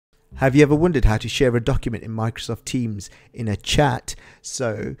Have you ever wondered how to share a document in Microsoft Teams in a chat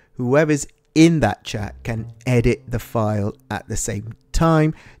so whoever's in that chat can edit the file at the same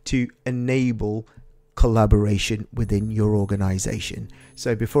time to enable collaboration within your organization?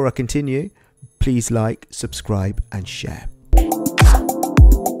 So before I continue, please like, subscribe and share.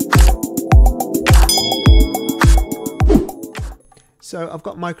 So I've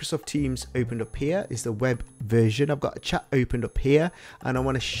got Microsoft Teams opened up here. It's the web version. I've got a chat opened up here and I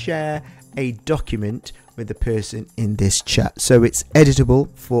want to share a document with the person in this chat. So it's editable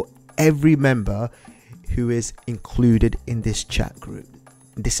for every member who is included in this chat group.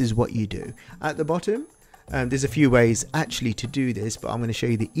 This is what you do. At the bottom, there's a few ways actually to do this, but I'm going to show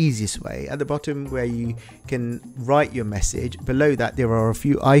you the easiest way. At the bottom where you can write your message, below that there are a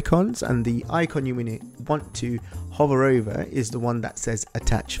few icons, and the icon you want to hover over is the one that says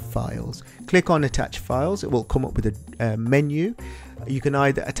attach files. Click on attach files. It will come up with a menu. You can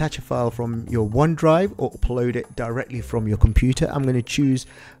either attach a file from your OneDrive or upload it directly from your computer. I'm going to choose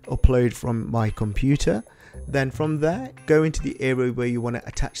upload from my computer. Then from there, go into the area where you want to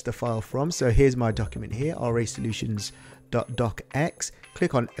attach the file from. So here's my document here, rasolutions.docx.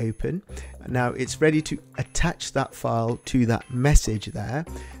 Click on open. Now it's ready to attach that file to that message there.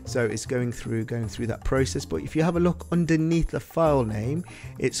 So it's going through that process. But if you have a look underneath the file name,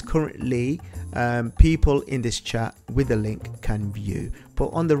 it's currently people in this chat with a link can view.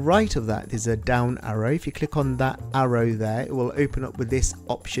 But on the right of that, there's a down arrow. If you click on that arrow there, it will open up with this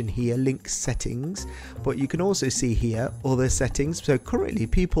option here, link settings. But you can also see here other settings. So currently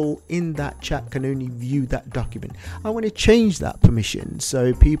people in that chat can only view that document. I want to change that permission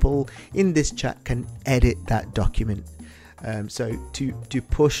so people in this chat can edit that document. So to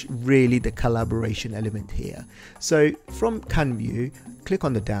push really the collaboration element here. So from can view, click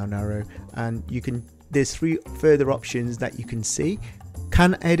on the down arrow and there's three further options that you can see.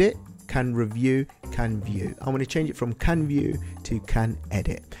 Can edit, can review, can view. I want to change it from can view to can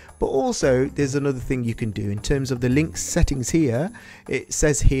edit. But also there's another thing you can do in terms of the link settings here. It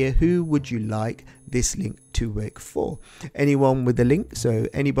says here, who would you like this link to work for? Anyone with the link. So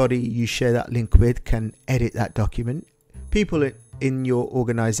anybody you share that link with can edit that document. People in your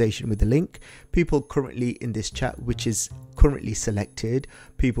organization with the link, people currently in this chat, which is currently selected,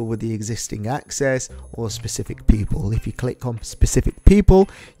 people with the existing access, or specific people. If you click on specific people,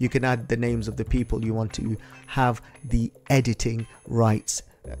 you can add the names of the people you want to have the editing rights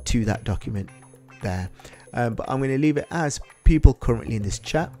to that document there. But I'm going to leave it as people currently in this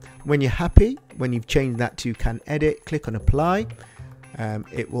chat. When you're happy, when you've changed that to can edit, click on apply.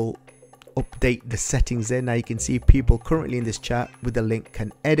 It will update the settings there. Now you can see people currently in this chat with the link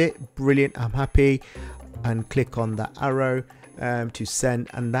can edit. Brilliant, I'm happy, and click on that arrow to send,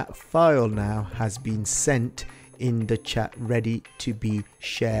 and that file now has been sent in the chat, ready to be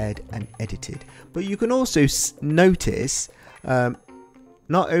shared and edited. But you can also notice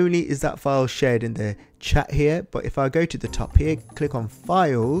not only is that file shared in the chat here, but if I go to the top here, click on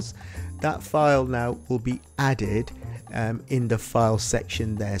files, that file now will be added in the file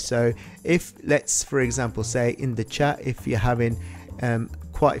section there. So if, let's for example say in the chat, if you're having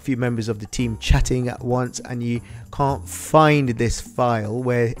quite a few members of the team chatting at once and you can't find this file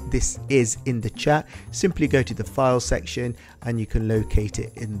where this is in the chat, simply go to the file section and you can locate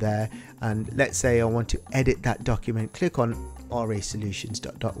it in there. And let's say I want to edit that document, click on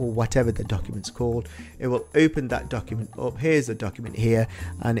rasolutions.doc or whatever the document's called. It will open that document up. Here's the document here,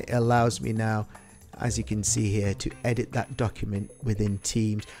 and it allows me now, as you can see here, to edit that document within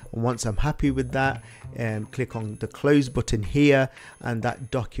Teams. And once I'm happy with that, click on the close button here, and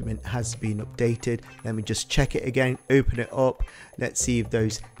that document has been updated. Let me just check it again, open it up. Let's see if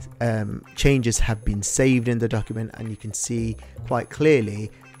those changes have been saved in the document, and you can see quite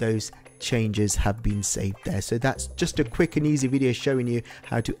clearly those changes have been saved there. So that's just a quick and easy video showing you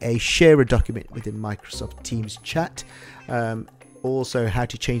how to share a document within Microsoft Teams chat. Also how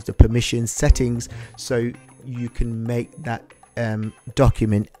to change the permission settings so you can make that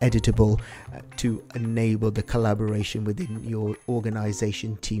document editable to enable the collaboration within your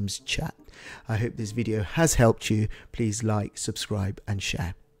organization Teams chat. I hope this video has helped you. Please like, subscribe and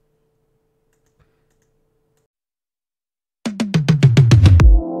share.